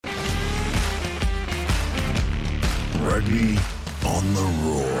Rugby on the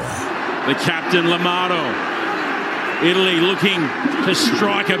Roar. The captain, Lamato. Italy looking to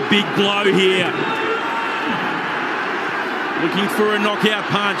strike a big blow here. Looking for a knockout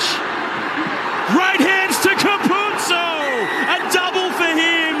punch. Right hands to Capuzzo! A double for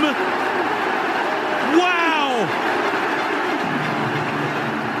him! Wow!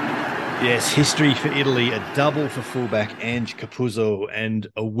 Yes, history for Italy, a double for fullback Ange Capuzzo, and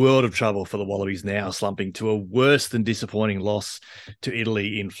a world of trouble for the Wallabies now, slumping to a worse than disappointing loss to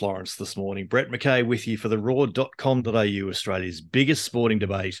Italy in Florence this morning. Brett McKay with you for the Raw.com.au, Australia's biggest sporting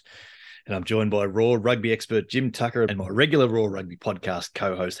debate. And I'm joined by Raw rugby expert Jim Tucker and my regular Raw Rugby podcast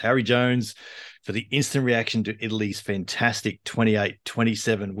co-host Harry Jones for the instant reaction to Italy's fantastic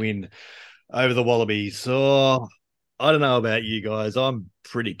 28-27 win over the Wallabies. Oh, I don't know about you guys. I'm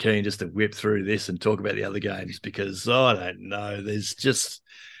pretty keen just to whip through this and talk about the other games because I don't know. There's just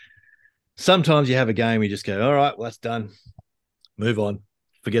sometimes you have a game where you just go, all right, well, that's done. Move on.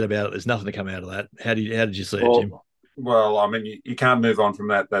 Forget about it. There's nothing to come out of that. How did you see it, Jim? Well, I mean, you can't move on from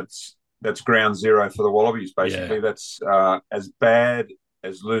that. That's ground zero for the Wallabies, basically. Yeah. That's as bad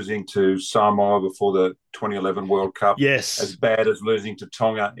as losing to Samoa before the 2011 World Cup. Yes. As bad as losing to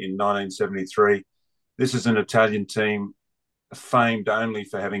Tonga in 1973. This is an Italian team famed only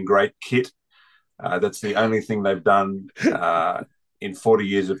for having great kit. That's the only thing they've done in 40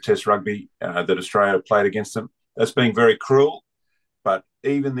 years of Test rugby that Australia played against them. That's being very cruel, but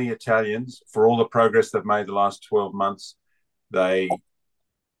even the Italians, for all the progress they've made the last 12 months, they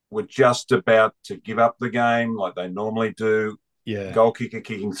were just about to give up the game like they normally do. Yeah. Goal kicker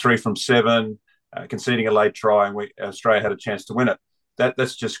kicking 3 from 7, conceding a late try, and Australia had a chance to win it.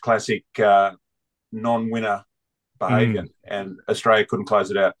 That's just classic non-winner behaviour, and Australia couldn't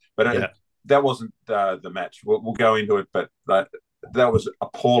close it out. But that wasn't the match. We'll go into it, but that was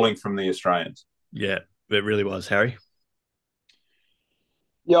appalling from the Australians. Yeah, it really was, Harry.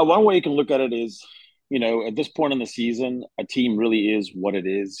 Yeah, one way you can look at it is, at this point in the season, a team really is what it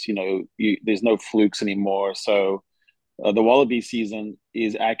is. There's no flukes anymore. So the Wallaby season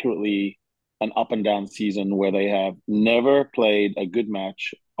is accurately an up and down season where they have never played a good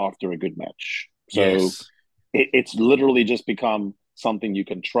match after a good match. So yes. It's literally just become something you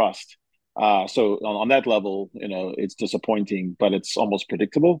can trust. So on that level, it's disappointing, but it's almost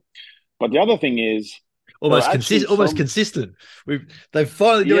predictable. But the other thing is almost consistent. They've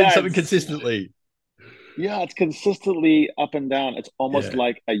finally doing something consistently. Yeah, it's consistently up and down. It's almost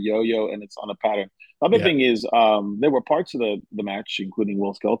like a yo-yo, and it's on a pattern. The other thing is there were parts of the match, including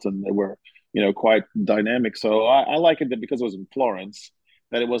Will Skelton, that were quite dynamic. So I like it that because it was in Florence,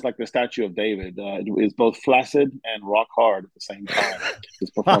 that it was like the statue of David. It was both flaccid and rock hard at the same time, his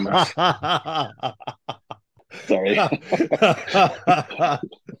performance. Sorry.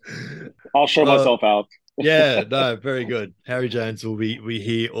 I'll show myself out. Yeah, no, very good. Harry Jones will be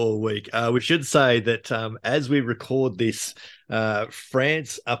here all week. We should say that as we record this,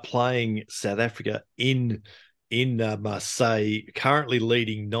 France are playing South Africa in Marseille, currently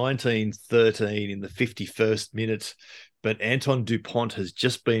leading 19-13 in the 51st minute. But Anton Dupont has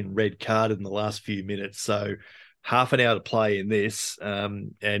just been red carded in the last few minutes. So half an hour to play in this.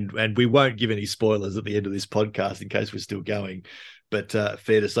 And we won't give any spoilers at the end of this podcast in case we're still going. But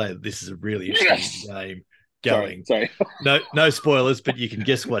fair to say that this is a really interesting game going. Sorry. No spoilers, but you can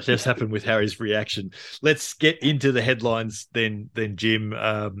guess what just happened with Harry's reaction. Let's get into the headlines then Jim.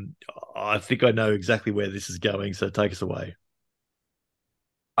 I think I know exactly where this is going, so take us away.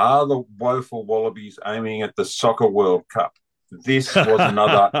 Are the woeful Wallabies aiming at the Soccer World Cup? This was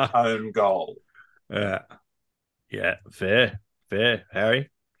another own goal. Yeah, fair, Harry.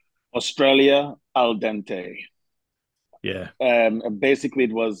 Australia al dente. Yeah. Basically,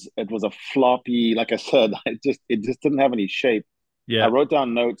 it was a floppy. Like I said, it just didn't have any shape. Yeah. I wrote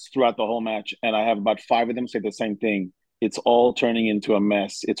down notes throughout the whole match, and I have about 5 of them say the same thing. It's all turning into a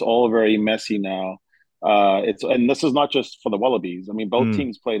mess. It's all very messy now. And this is not just for the Wallabies. I mean, both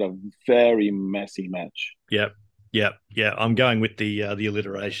teams played a very messy match. Yeah. I'm going with the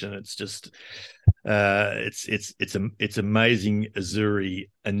alliteration. It's just, it's amazing. Azuri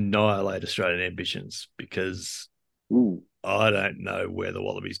annihilate Australian ambitions because I don't know where the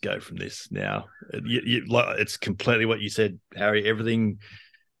Wallabies go from this now. It's completely what you said, Harry. Everything,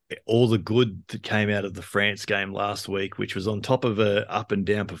 all the good that came out of the France game last week, which was on top of a up and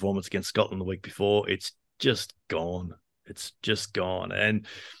down performance against Scotland the week before, it's just gone. And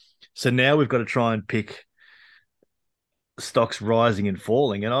so now we've got to try and pick stocks rising and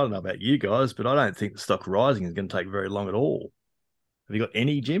falling. And I don't know about you guys, but I don't think the stock rising is going to take very long at all. Have you got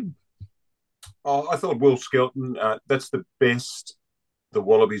any, Jim? I thought Will Skelton, that's the best the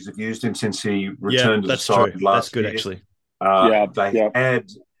Wallabies have used him since he returned to the side true. last year. That's good, actually. They had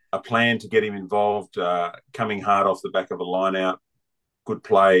a plan to get him involved, coming hard off the back of a line-out. Good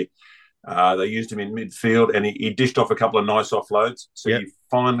play. They used him in midfield, and he dished off a couple of nice offloads. So you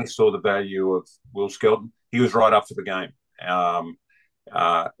finally saw the value of Will Skelton. He was right up for the game.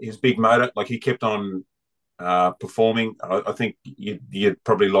 His big motor, like he kept on performing. I think you'd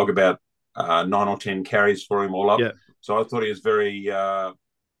probably log about 9 or 10 carries for him all up. Yeah. So I thought he was very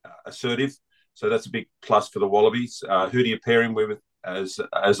assertive. So that's a big plus for the Wallabies. Who do you pair him with as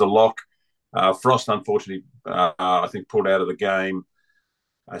a lock? Frost, unfortunately, I think pulled out of the game.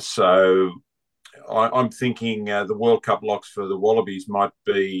 So I'm thinking the World Cup locks for the Wallabies might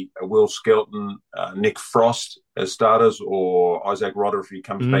be Will Skelton, Nick Frost as starters, or Isaac Rodder if he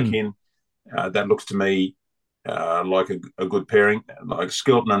comes back in. That looks to me like a good pairing. Like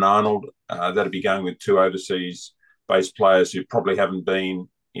Skelton and Arnold, that'd be going with two overseas-based players who probably haven't been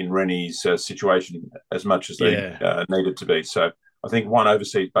in Rennie's situation as much as they needed to be. So I think one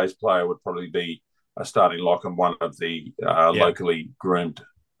overseas-based player would probably be a starting lock and one of the locally groomed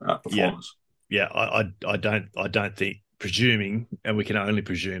performers. Yeah, I don't think, presuming, and we can only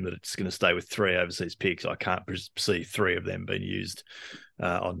presume that it's going to stay with 3 overseas picks. I can't see 3 of them being used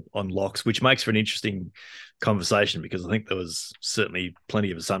on locks, which makes for an interesting conversation, because I think there was certainly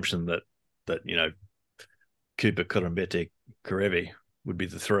plenty of assumption that Cooper, Kurambete, Karevi would be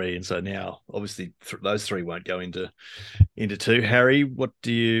the 3, and so now obviously those 3 won't go into 2. Harry, where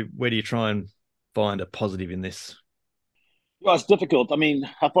do you try and find a positive in this? Well, it's difficult. I mean,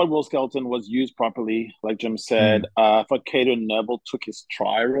 I thought Will Skelton was used properly, like Jim said. I thought Cato Noble took his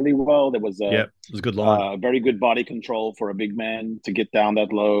try really well. There was it was a good line. Very good body control for a big man to get down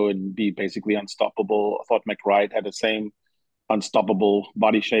that low and be basically unstoppable. I thought McWright had the same unstoppable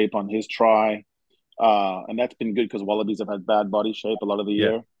body shape on his try. And that's been good because Wallabies have had bad body shape a lot of the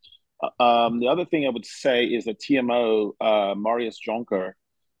year. The other thing I would say is that TMO, Marius Jonker,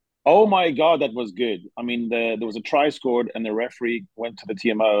 oh my God, that was good. I mean, there was a try scored, and the referee went to the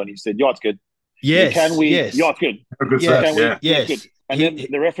TMO and he said, "Yo, it's good." Yes. Can we? Yes. Yo, it's good. Yes. Good. And then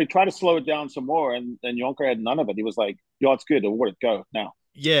the referee tried to slow it down some more, and Jonker had none of it. He was like, "Yo, it's good. Award it. Go now."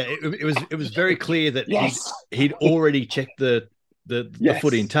 Yeah, it was very clear that he'd already checked the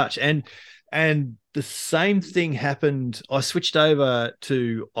foot in touch, and the same thing happened. I switched over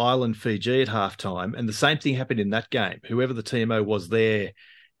to Ireland Fiji at halftime, and the same thing happened in that game. Whoever the TMO was there.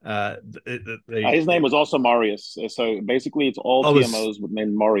 His name was also Marius. So basically, it's all TMOs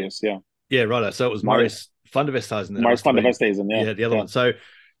named Marius. Yeah, right. So it was Marius van der Westhuizen. Marius van der Westhuizen. Yeah, the other one. So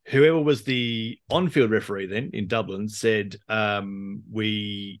whoever was the on-field referee then in Dublin said,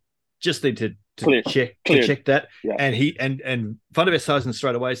 "We just need to check that." Yeah. And van der Westhuizen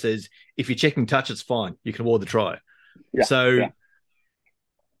straight away says, "If you're checking touch, it's fine. You can award the try." Yeah. So.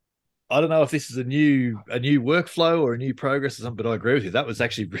 I don't know if this is a new workflow or a new progress or something, but I agree with you. That was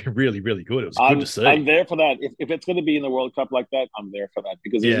actually really, really good. It was good to see. I'm there for that. If it's going to be in the World Cup like that, I'm there for that,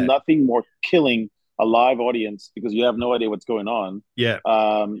 because there's nothing more killing a live audience, because you have no idea what's going on. Yeah.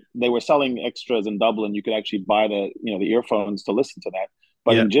 They were selling extras in Dublin. You could actually buy the earphones to listen to that.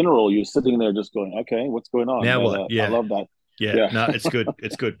 But in general, you're sitting there just going, okay, what's going on? Now what? I love that. Yeah, no, it's good.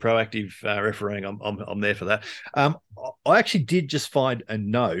 It's good. Proactive refereeing. I'm there for that. I actually did just find a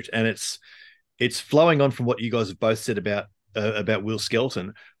note, and it's flowing on from what you guys have both said about Will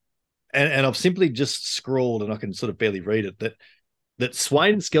Skelton, and I've simply just scrawled, and I can sort of barely read it, that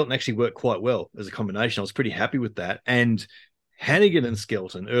Swain and Skelton actually worked quite well as a combination. I was pretty happy with that, and Hannigan and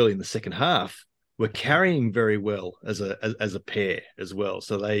Skelton early in the second half were carrying very well as a pair as well.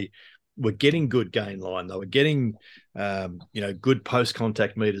 So they were getting good gain line. They were getting, good post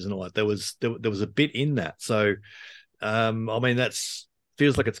contact meters and all that. There was a bit in that. So, I mean,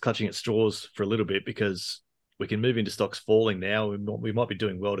 feels like it's clutching at straws for a little bit, because we can move into stocks falling now. We might be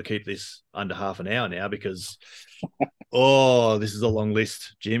doing well to keep this under half an hour now, because, this is a long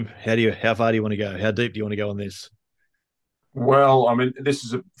list. Jim, how far do you want to go? How deep do you want to go on this? Well, I mean, this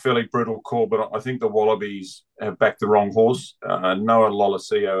is a fairly brutal call, but I think the Wallabies have backed the wrong horse. Noah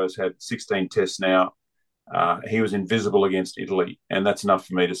Lolosio has had 16 tests now. He was invisible against Italy, and that's enough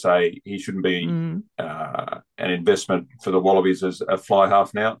for me to say he shouldn't be an investment for the Wallabies as a fly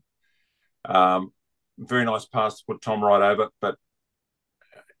half now. Very nice pass to put Tom right over, but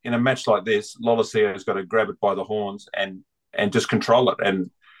in a match like this, Lolosio has got to grab it by the horns and just control it and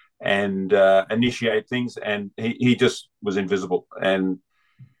initiate things, and he just was invisible. And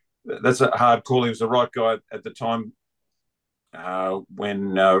that's a hard call. He was the right guy at the time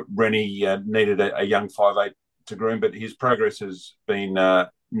when Rennie needed a young 5'8" to groom, but his progress has been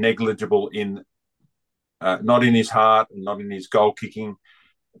negligible in not in his heart and not in his goal kicking,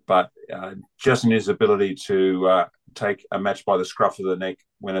 but just in his ability to take a match by the scruff of the neck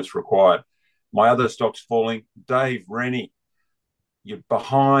when it's required. My other stock's falling. Dave Rennie, you're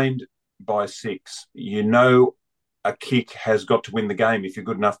behind by 6. You know a kick has got to win the game if you're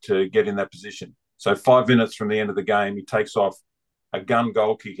good enough to get in that position. So 5 minutes from the end of the game, he takes off a gun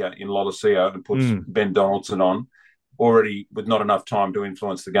goal kicker in Lolosio and puts Ben Donaldson on, already with not enough time to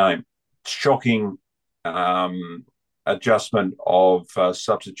influence the game. Shocking adjustment of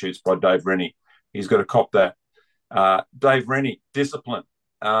substitutes by Dave Rennie. He's got to cop that. Dave Rennie, discipline.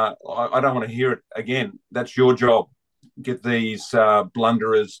 I don't want to hear it again. That's your job. Get these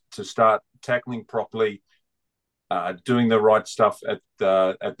blunderers to start tackling properly, doing the right stuff at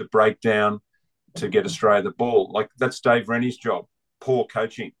the breakdown to get Australia the ball. Like, that's Dave Rennie's job. Poor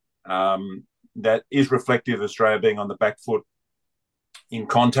coaching. That is reflective of Australia being on the back foot in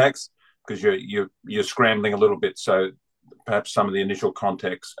contacts, because you're scrambling a little bit. So perhaps some of the initial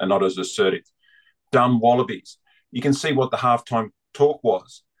contacts are not as assertive. Dumb Wallabies. You can see what the halftime talk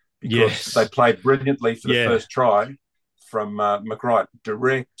was, because they played brilliantly for the first try from McWright.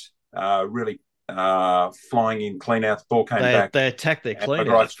 Direct, really flying in clean out. The ball came back. They attacked their clean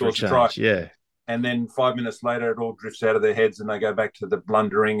McWright out scores a try. Yeah. And then 5 minutes later, it all drifts out of their heads and they go back to the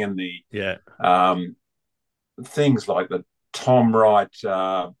blundering and the things like the Tom Wright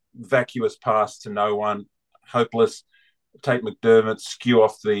vacuous pass to no one, hopeless. Tate McDermott skew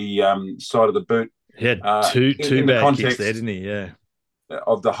off the side of the boot. He had two bad kicks there, didn't he? Yeah.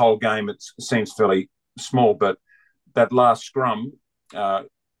 Of the whole game, it seems fairly small, but that last scrum,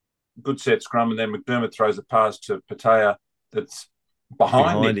 good set scrum, and then McDermott throws a pass to Patea that's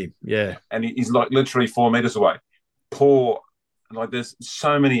behind him. Yeah. And he's like literally 4 meters away. Poor, like there's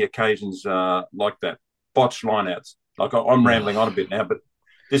so many occasions like that. Botched lineouts. Like I'm rambling on a bit now, but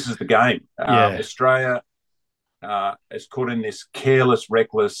this is the game. Australia is caught in this careless,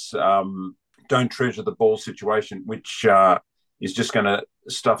 reckless, don't treasure the ball situation, which is just going to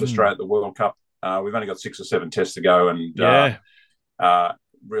stuff Australia at the World Cup. We've only got 6 or 7 tests to go, and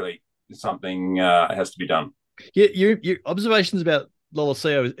really something has to be done. Yeah, your observations about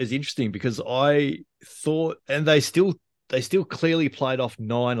Lolosio is interesting, because I thought, and they still clearly played off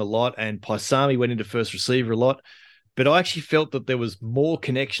 9 a lot, and Paisami went into first receiver a lot, but I actually felt that there was more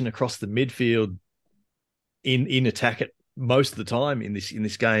connection across the midfield in attack at most of the time in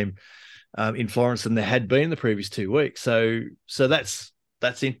this game in Florence than there had been the previous 2 weeks. So that's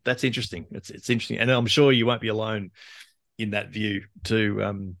interesting. It's interesting, and I'm sure you won't be alone in that view too.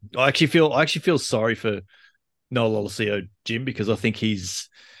 I actually feel sorry for Noel Lolosio, Jim, because I think his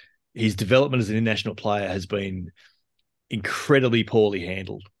development as an international player has been incredibly poorly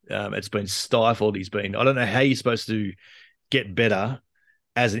handled. It's been stifled. I don't know how you're supposed to get better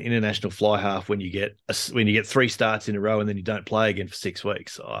as an international fly half when you get 3 starts in a row and then you don't play again for 6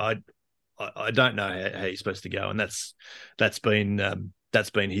 weeks. I don't know how you're supposed to go, and that's been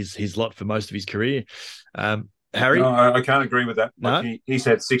his lot for most of his career. Harry, no, I can't agree with that. No? He's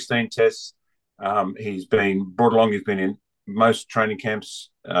had 16 tests. He's been brought along. He's been in most training camps.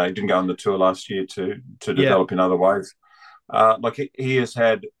 He didn't go on the tour last year to develop in other ways. He has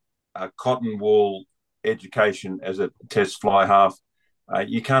had a cotton wool education as a test fly half.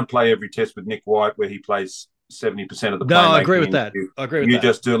 You can't play every test with Nick White where he plays 70% of the playmaking. No, I agree with that. You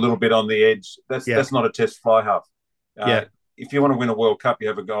just do a little bit on the edge. That's not a test fly half. If you want to win a World Cup, you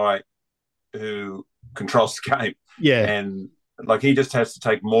have a guy who controls the game. Yeah. And he just has to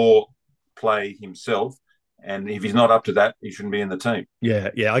take more play himself, and if he's not up to that, he shouldn't be in the team. Yeah.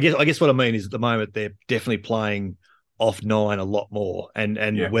 I guess what I mean is at the moment they're definitely playing off 9 a lot more, and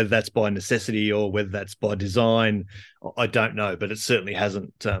whether that's by necessity or whether that's by design, I don't know, but it certainly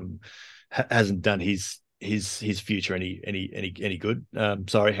hasn't done his future any good.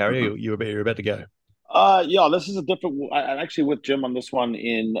 Sorry, Harry, you're about to go. This is a different. I'm actually with Jim on this one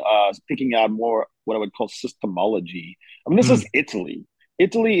in picking out more what I would call systemology. I mean, this is Italy.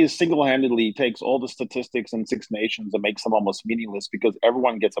 Italy is single-handedly takes all the statistics in 6 nations and makes them almost meaningless because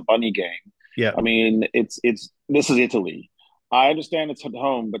everyone gets a bunny game. Yeah, I mean, this is Italy. I understand it's at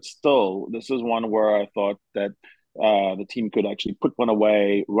home, but still, this is one where I thought that the team could actually put one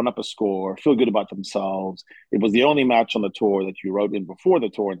away, run up a score, feel good about themselves. It was the only match on the tour that you wrote in before the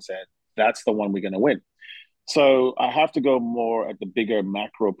tour and said, that's the one we're going to win. So I have to go more at the bigger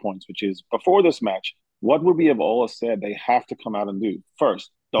macro points, which is before this match, what would we have all said they have to come out and do? First,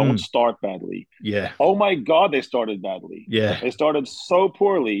 don't start badly. Yeah. Oh my God, they started badly. Yeah. They started so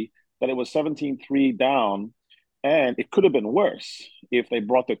poorly that it was 17-3 down, and it could have been worse if they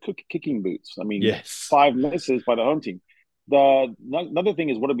brought their kicking boots. I mean, 5 misses by the home team. Another thing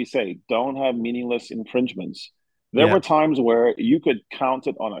is, what did we say? Don't have meaningless infringements. There Yeah. were times where you could count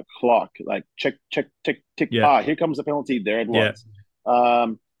it on a clock, like check, check, tick, tick. Yeah. Here comes the penalty. There it Yeah.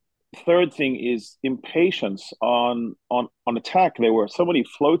 was. Third thing is impatience on attack. There were so many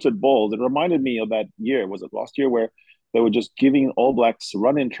floated balls. It reminded me of that year. Was it last year where they were just giving All Blacks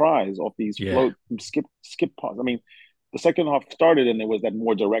run-in tries off these float skip passes? I mean, the second half started and there was that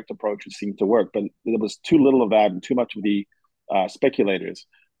more direct approach which seemed to work, but there was too little of that and too much of the speculators.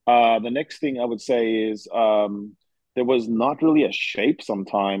 The next thing I would say is there was not really a shape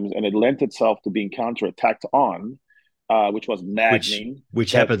sometimes, and it lent itself to being counterattacked on, which was maddening.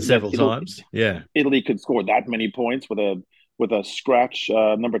 Which happened several times. Yeah, Italy could score that many points with a scratch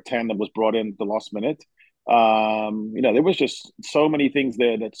number 10 that was brought in at the last minute. There was just so many things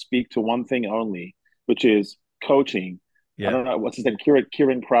there that speak to one thing only, which is coaching. Yeah. I don't know what's his name.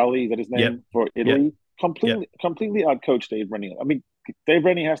 Kieran Crowley, is that his name for Italy? Completely outcoached Dave Rennie. I mean, Dave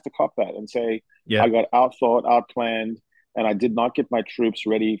Rennie has to cop that and say, I got outthought, outplanned, and I did not get my troops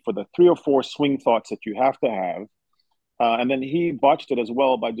ready for the 3 or 4 swing thoughts that you have to have. And then he botched it as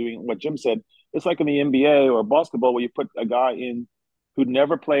well by doing what Jim said. It's like in the NBA or basketball where you put a guy in who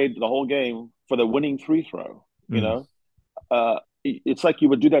never played the whole game for the winning free throw. You know, it's like you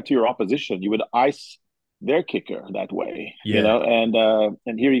would do that to your opposition. You would ice their kicker that way. You know,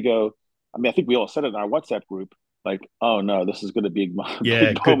 and here you go. I mean, I think we all said it in our WhatsApp group. Like, oh no, this is going to be a big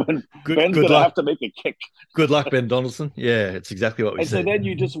moment. Ben's going to have to make a kick. Good luck, Ben Donaldson. Yeah, it's exactly what we said. And so then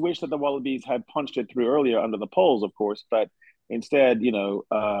you just wish that the Wallabies had punched it through earlier under the poles, of course, but instead, it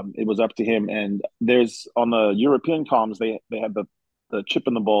was up to him. And there's on the European comms, they had the chip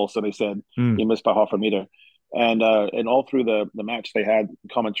in the ball, so they said he missed by half a meter. And all through the match, they had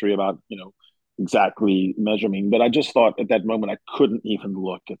commentary about exactly measuring. But I just thought at that moment I couldn't even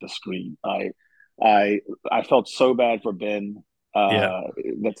look at the screen. I felt so bad for Ben.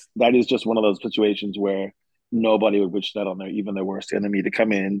 That is just one of those situations where nobody would wish that on even their worst enemy to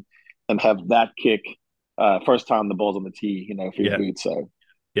come in and have that kick first time the ball's on the tee, for your boot. So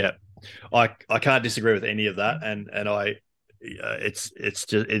I can't disagree with any of that, and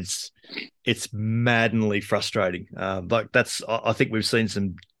it's maddeningly frustrating. I think we've seen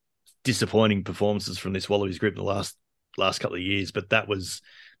some disappointing performances from this Wallabies group in the last couple of years, but that was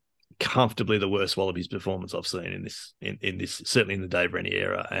comfortably the worst Wallabies performance I've seen in this certainly in the Dave Rennie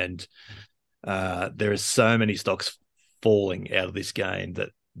era. And there are so many stocks falling out of this game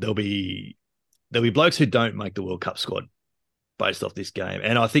that there'll be blokes who don't make the World Cup squad based off this game.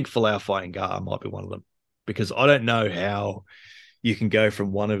 And I think Folau Fainga'a might be one of them, because I don't know how you can go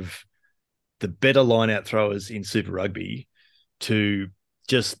from one of the better line-out throwers in Super Rugby to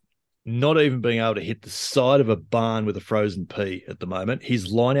just not even being able to hit the side of a barn with a frozen pea at the moment.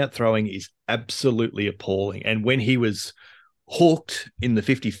 His line-out throwing is absolutely appalling. And when he was hooked in the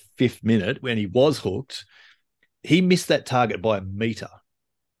 55th minute, when he was hooked, he missed that target by a metre.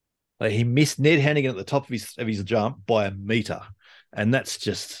 Like, he missed Ned Hannigan at the top of his jump by a metre. And that's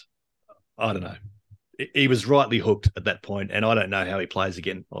just, I don't know. He was rightly hooked at that point, and I don't know how he plays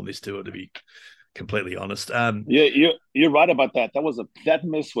again on this tour, to be completely honest. You're right about that. That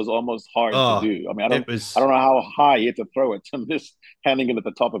miss was almost hard to do. I mean, I don't know how high he had to throw it to miss Hannigan at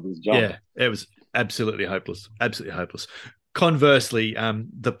the top of his jump. Yeah, it was absolutely hopeless. Absolutely hopeless. Conversely,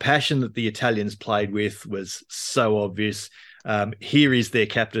 the passion that the Italians played with was so obvious. Here is their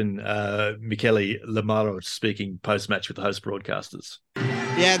captain, Michele Lamaro, speaking post-match with the host broadcasters.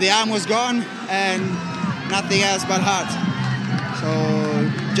 Yeah, the arm was gone and nothing else but heart.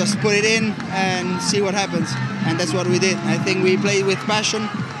 So just put it in and see what happens. And that's what we did. I think we played with passion.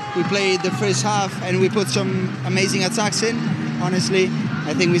 We played the first half and we put some amazing attacks in, honestly.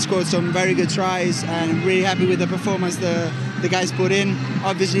 I think we scored some very good tries and I'm really happy with the performance the guys put in.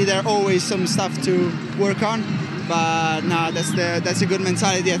 Obviously, there are always some stuff to work on, but no, that's a good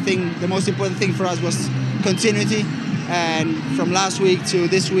mentality. I think the most important thing for us was continuity. And from last week to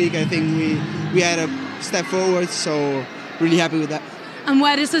this week, I think we had a step forward, so really happy with that. And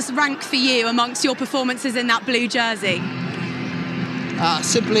where does this rank for you amongst your performances in that blue jersey?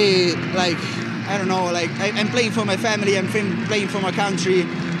 Simply, I don't know, I'm playing for my family, I'm playing for my country,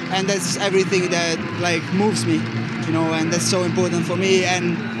 and that's everything that moves me, and that's so important for me.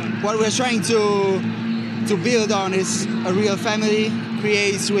 And what we're trying to build on is a real family,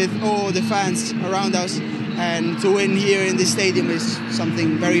 creates with all the fans around us. And to win here in this stadium is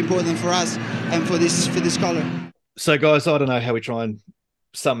something very important for us and for this colour. So, guys, I don't know how we try and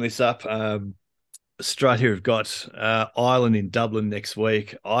sum this up. Australia have got Ireland in Dublin next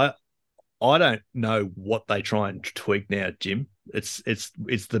week. I don't know what they try and tweak now, Jim. It's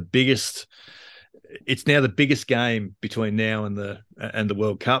the biggest it's now the biggest game between now and the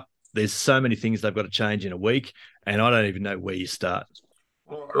World Cup. There's so many things they've got to change in a week, and I don't even know where you start.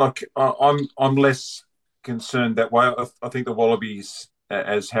 Like I'm less concerned that way. I think the Wallabies,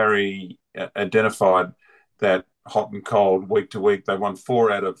 as Harry identified, that hot and cold week to week. They won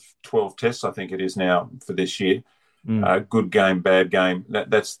 4 out of 12 tests, I think it is now for this year. Good game, bad game.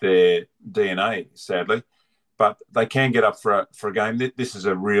 That's their DNA, sadly. But they can get up for a game. This is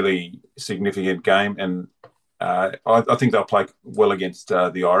a really significant game, and I think they'll play well against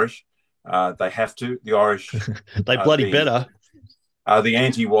the Irish. They have to. The Irish, they bloody better. The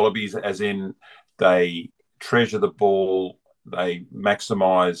anti-Wallabies, as in they treasure the ball, they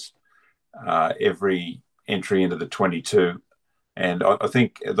maximise every entry into the 22. And I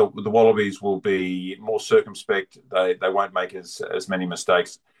think the Wallabies will be more circumspect. They won't make as many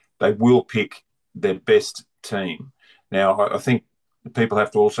mistakes. They will pick their best team. Now, I think people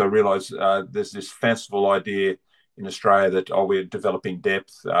have to also realise there's this fanciful idea in Australia that, we're developing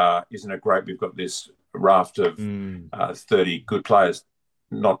depth. Isn't it great? We've got this raft of 30 good players.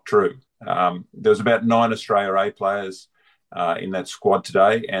 Not true. There was about 9 Australia A players in that squad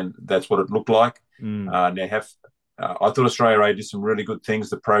today, and that's what it looked like. I thought Australia A did some really good things.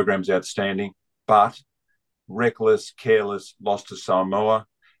 The program's outstanding, but reckless, careless, lost to Samoa,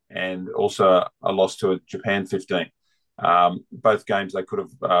 and also a loss to a Japan 15. Both games they could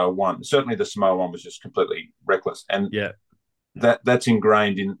have won. Certainly the Samoa one was just completely reckless. And that's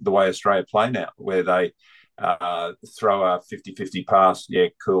ingrained in the way Australia play now, where they throw a 50-50 pass. Yeah,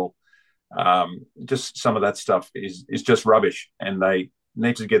 cool. Just some of that stuff is just rubbish, and they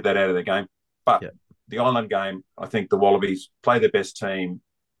need to get that out of the game. But the Ireland game, I think the Wallabies play their best team.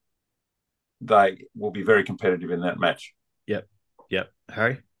 They will be very competitive in that match. Yep.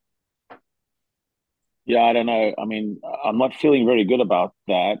 Harry? Yeah, I don't know. I mean, I'm not feeling very good about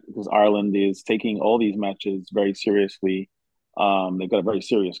that because Ireland is taking all these matches very seriously. They've got a very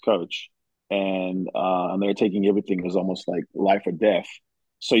serious coach, and they're taking everything as almost like life or death.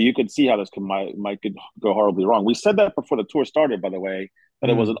 So you could see how this could go horribly wrong. We said that before the tour started, by the way, that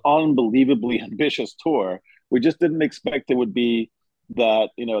it was an unbelievably ambitious tour. We just didn't expect it would be that,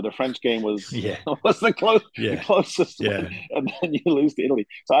 the French game was was the closest one, and then you lose to Italy.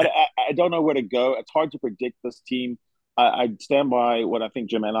 So I don't know where to go. It's hard to predict this team. I stand by what I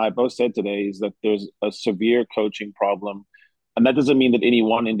think Jim and I both said today is that there's a severe coaching problem. And that doesn't mean that any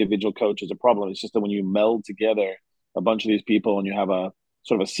one individual coach is a problem. It's just that when you meld together a bunch of these people and you have a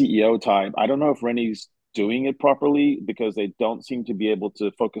sort of a CEO type, I don't know if Rennie's doing it properly because they don't seem to be able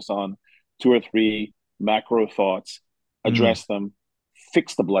to focus on 2 or 3 macro thoughts, address them,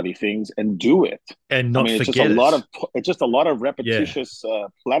 fix the bloody things, and do it. And not it's forget it's just a lot of repetitious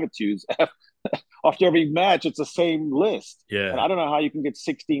platitudes. After every match, it's the same list. Yeah. And I don't know how you can get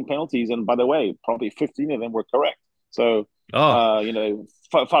 16 penalties. And by the way, probably 15 of them were correct. So, Falao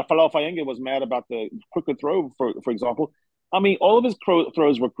Fayenga was mad about the crooked throw, for example. I mean, all of his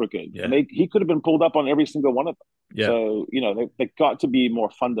throws were crooked. Yeah. And he could have been pulled up on every single one of them. Yeah. So, they've got to be more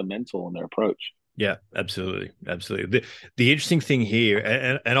fundamental in their approach. Yeah, absolutely. The interesting thing here,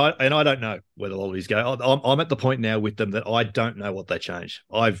 and I don't know where the Wallabies go. I'm at the point now with them that I don't know what they change.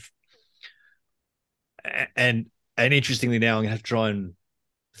 And interestingly now I'm going to have to try and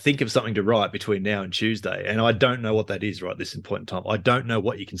think of something to write between now and Tuesday, and I don't know what that is right this point in time. I don't know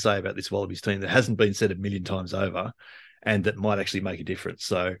what you can say about this Wallabies team that hasn't been said a million times over, and that might actually make a difference.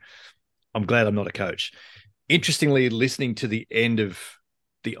 So I'm glad I'm not a coach. Interestingly, listening to the end of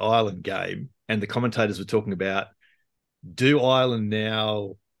the Ireland game, and the commentators were talking about, do Ireland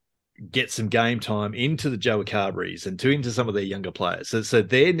now get some game time into the Joe Carberries and into some of their younger players? So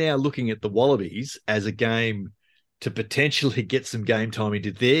they're now looking at the Wallabies as a game to potentially get some game time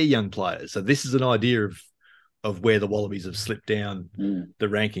into their young players. So this is an idea of where the Wallabies have slipped down the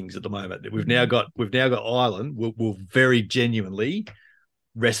rankings at the moment. We've now got Ireland will very genuinely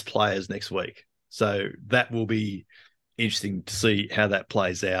rest players next week. So that will be interesting to see how that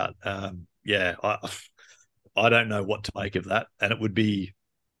plays out. I don't know what to make of that. And it would be,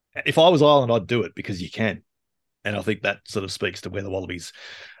 if I was Ireland, I'd do it because you can. And I think that sort of speaks to where the Wallabies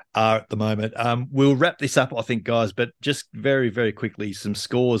are at the moment. We'll wrap this up, I think, guys, but just very, very quickly, some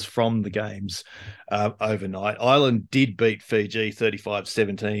scores from the games overnight. Ireland did beat Fiji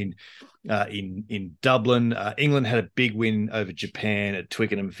 35-17 in Dublin. England had a big win over Japan at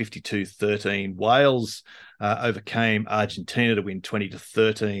Twickenham, 52-13. Wales overcame Argentina to win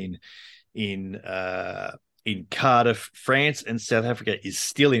 20-13 in Cardiff. France and South Africa is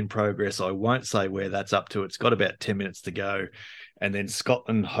still in progress. I won't say where that's up to. It's got about 10 minutes to go. And then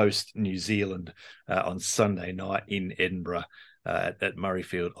Scotland host New Zealand on Sunday night in Edinburgh. at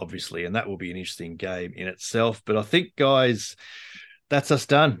Murrayfield, obviously, and that will be an interesting game in itself. But I think, guys, that's us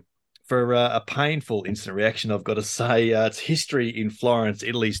done for a painful instant reaction. I've got to say, it's history in Florence.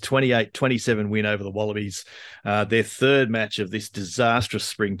 Italy's 28-27 win over the Wallabies, their third match of this disastrous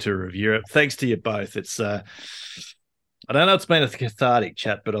spring tour of Europe. Thanks to you both. It's I don't know, it's been a cathartic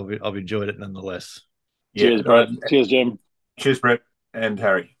chat, but I've enjoyed it nonetheless. Cheers, Brett. Cheers, Jim. Cheers, Brett and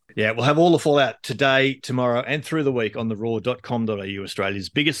Harry. Yeah, we'll have all the fallout today, tomorrow, and through the week on the raw.com.au, Australia's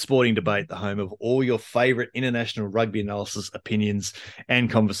biggest sporting debate, the home of all your favourite international rugby analysis, opinions, and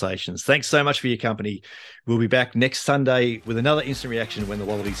conversations. Thanks so much for your company. We'll be back next Sunday with another instant reaction when the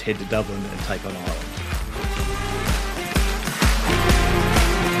Wallabies head to Dublin and take on Ireland.